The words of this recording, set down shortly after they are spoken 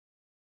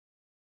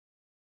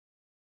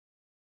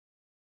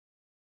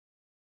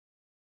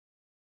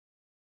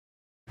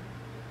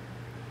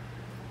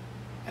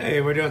Hey,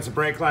 we're doing some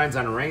brake lines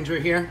on a Ranger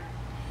here.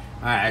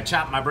 Alright, I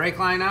chopped my brake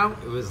line out.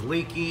 It was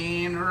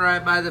leaking right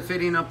by the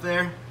fitting up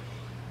there.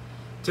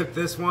 Took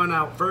this one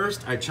out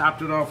first. I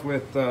chopped it off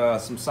with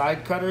some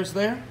side cutters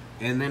there.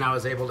 And then I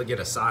was able to get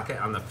a socket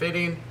on the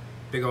fitting.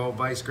 Big old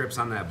vice grips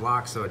on that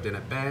block so it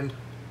didn't bend.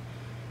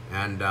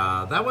 And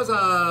that was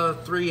a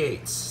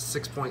 3/8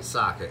 6-point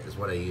socket is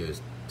what I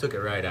used. Took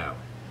it right out.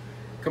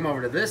 Come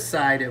over to this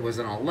side, it was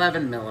an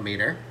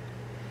 11mm.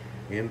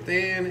 And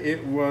then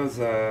it was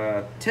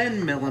a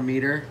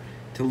 10mm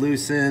to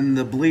loosen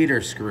the bleeder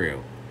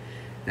screw.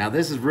 Now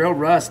this is real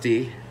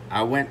rusty.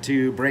 I went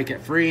to break it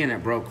free and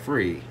it broke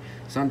free.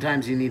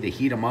 Sometimes you need to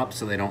heat them up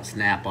so they don't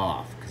snap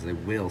off, because they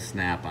will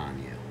snap on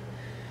you.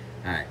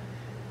 Alright,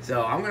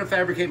 so I'm going to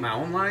fabricate my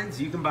own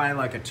lines. You can buy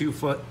like a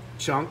 2-foot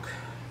chunk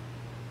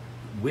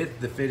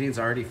with the fittings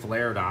already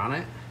flared on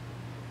it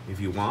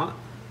if you want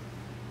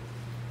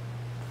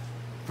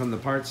from the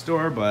parts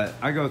store, but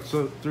I go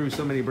through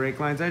so many brake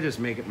lines, I just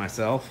make it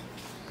myself.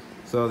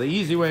 So the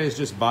easy way is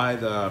just buy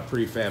the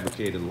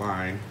prefabricated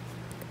line.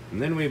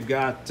 And then we've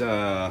got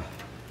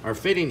our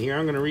fitting here.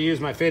 I'm going to reuse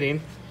my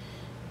fitting.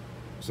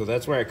 So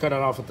that's where I cut it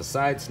off with the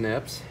side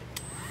snips.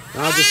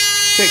 And I'll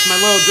just take my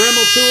little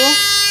Dremel tool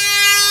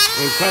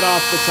and cut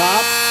off the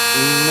top,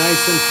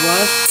 nice and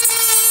flush.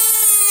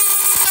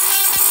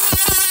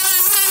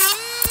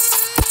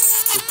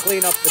 To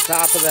clean up the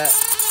top of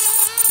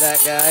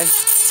that guy.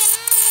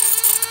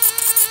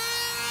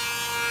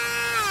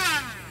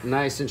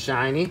 Nice and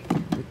shiny.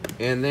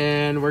 And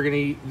then we're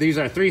gonna, these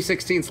are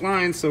 3/16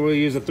 lines, so we'll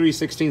use a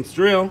 3/16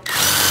 drill.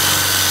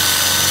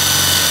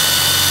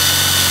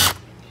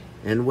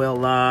 And we'll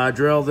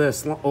drill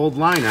this old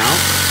line out.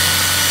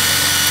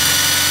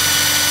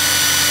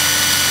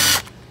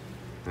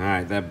 All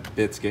right, that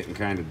bit's getting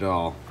kind of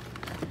dull.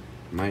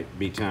 Might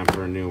be time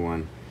for a new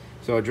one.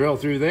 So I drill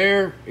through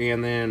there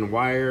and then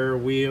wire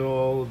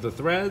wheel the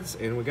threads,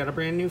 and we got a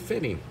brand new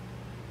fitting.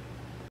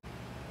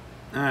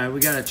 All right, we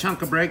got a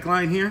chunk of brake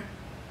line here,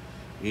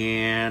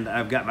 and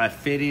I've got my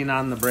fitting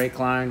on the brake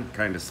line,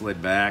 kind of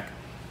slid back.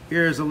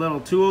 Here's a little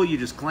tool, you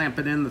just clamp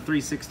it in the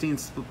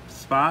 3/16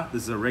 spot.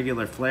 This is a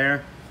regular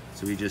flare,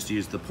 so we just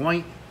use the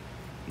point,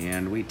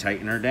 and we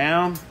tighten her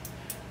down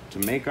to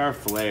make our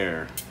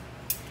flare.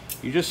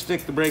 You just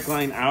stick the brake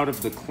line out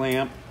of the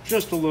clamp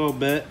just a little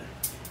bit,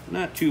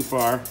 not too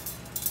far,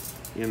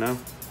 you know.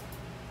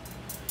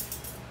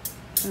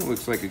 That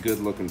looks like a good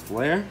looking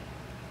flare.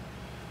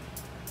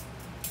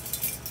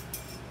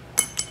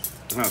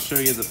 I'll show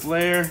you the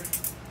flare.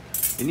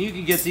 And you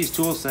can get these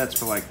tool sets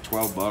for like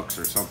 12 bucks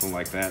or something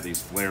like that, these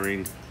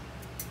flaring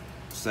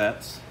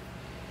sets.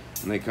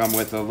 And they come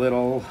with a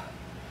little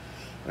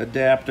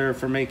adapter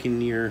for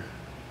making your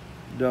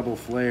double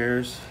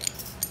flares.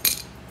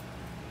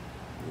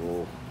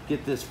 We'll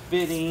get this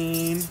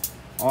fitting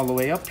all the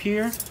way up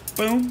here.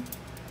 Boom.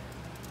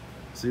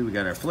 See, we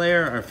got our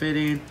flare, our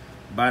fitting,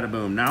 bada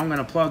boom. Now I'm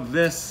gonna plug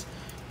this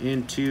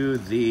into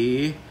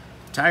the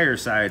tire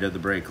side of the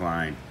brake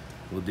line.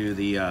 We'll do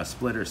the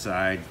splitter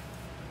side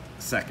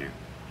second.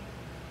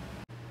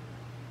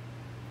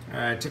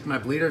 I took my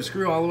bleeder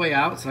screw all the way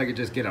out so I could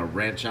just get a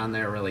wrench on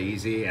there really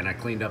easy, and I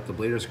cleaned up the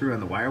bleeder screw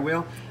and the wire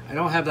wheel. I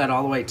don't have that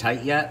all the way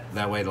tight yet,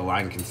 that way the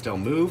line can still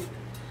move.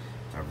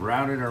 I've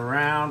routed it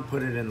around,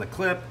 put it in the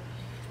clip,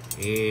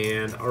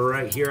 and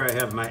right here I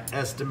have my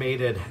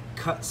estimated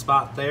cut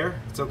spot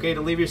there. It's okay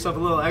to leave yourself a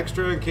little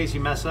extra in case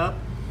you mess up.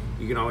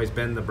 You can always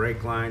bend the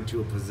brake line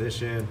to a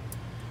position.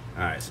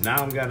 All right, so now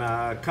I'm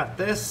gonna cut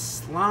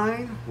this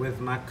line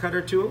with my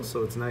cutter tool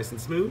so it's nice and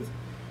smooth,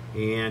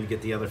 and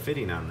get the other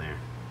fitting on there.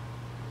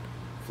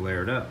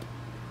 Flare it up.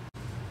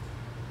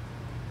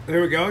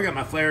 There we go, I got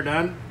my flare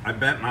done. I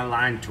bent my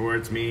line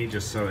towards me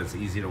just so it's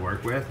easy to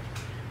work with.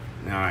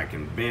 Now I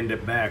can bend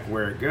it back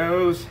where it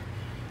goes,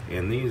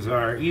 and these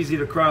are easy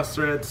to cross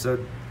thread, so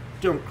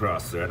don't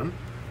cross thread them.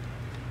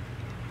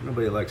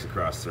 Nobody likes a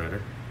cross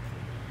threader.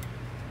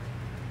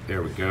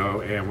 There we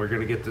go, and we're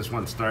gonna get this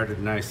one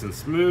started nice and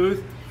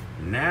smooth.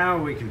 Now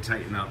we can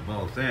tighten up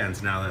both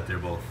ends now that they're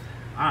both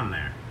on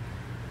there.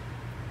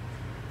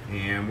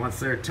 And once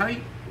they're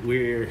tight,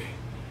 we're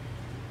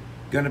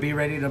gonna be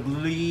ready to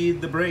bleed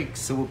the brakes.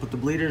 So we'll put the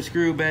bleeder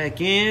screw back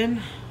in,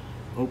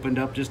 opened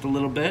up just a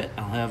little bit.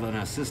 I'll have an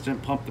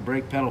assistant pump the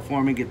brake pedal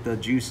for me, get the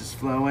juices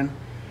flowing.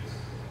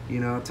 You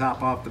know,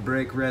 top off the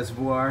brake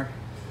reservoir.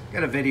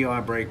 Got a video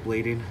on brake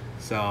bleeding,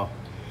 so.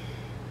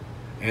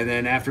 And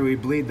then after we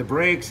bleed the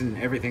brakes and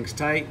everything's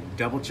tight,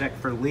 double check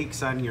for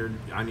leaks on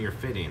your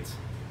fittings.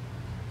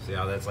 See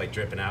how that's like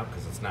dripping out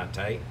because it's not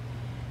tight?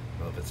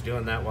 Well, if it's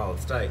doing that while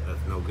it's tight,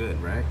 that's no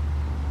good, right?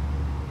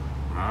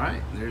 All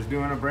right, there's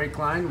doing a brake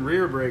line,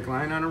 rear brake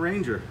line on a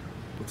Ranger.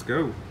 Let's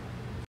go.